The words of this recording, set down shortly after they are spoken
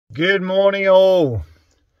Good morning all.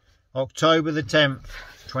 October the 10th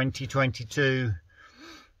 2022.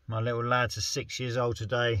 My little lads are 6 years old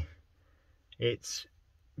today. It's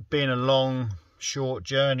been a long short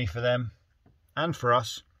journey for them and for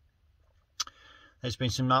us. There's been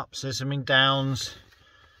some ups, there's been downs.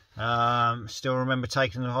 Still remember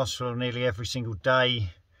taking them to the hospital nearly every single day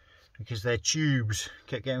because their tubes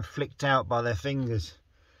kept getting flicked out by their fingers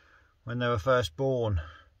when they were first born.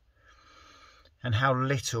 And how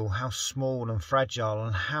little, how small and fragile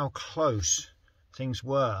and how close things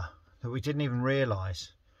were that we didn't even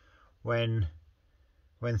realise when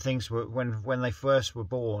they first were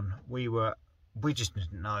born. We just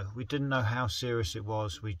didn't know. We didn't know how serious it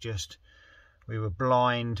was. We were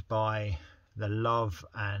blind by the love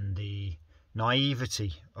and the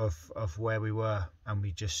naivety of where we were, and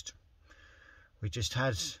we just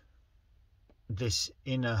had this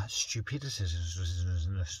inner stupidity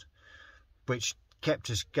which kept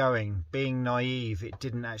us going. Being naive, it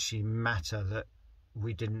didn't actually matter that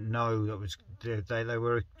we didn't know that they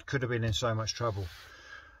could have been in so much trouble,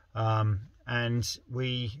 and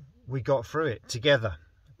we got through it together.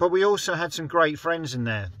 But we also had some great friends in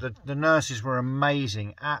there. The nurses were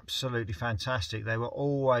amazing, absolutely fantastic. They were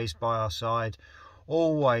always by our side,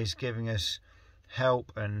 always giving us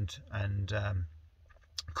help and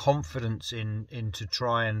confidence in to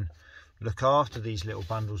try and look after these little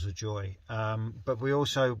bundles of joy. But we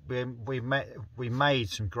also we made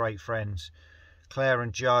some great friends. Claire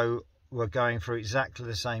and Joe were going through exactly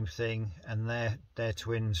the same thing, and their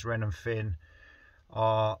twins Ren and Finn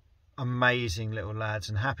are amazing little lads,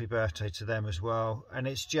 and happy birthday to them as well. And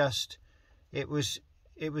it was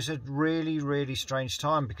a really strange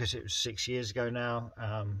time because it was 6 years ago now,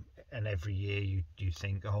 and every year you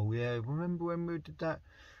think, oh yeah, remember when we did that.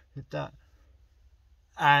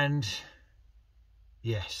 And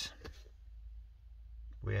yes,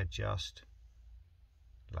 we are just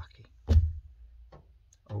lucky.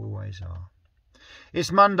 Always are.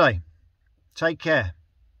 It's Monday. Take care.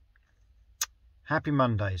 Happy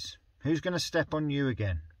Mondays. Who's going to step on you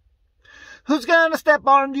again? Who's going to step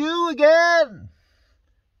on you again?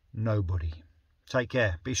 Nobody. Take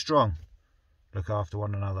care. Be strong. Look after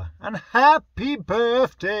one another. And happy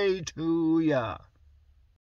birthday to ya.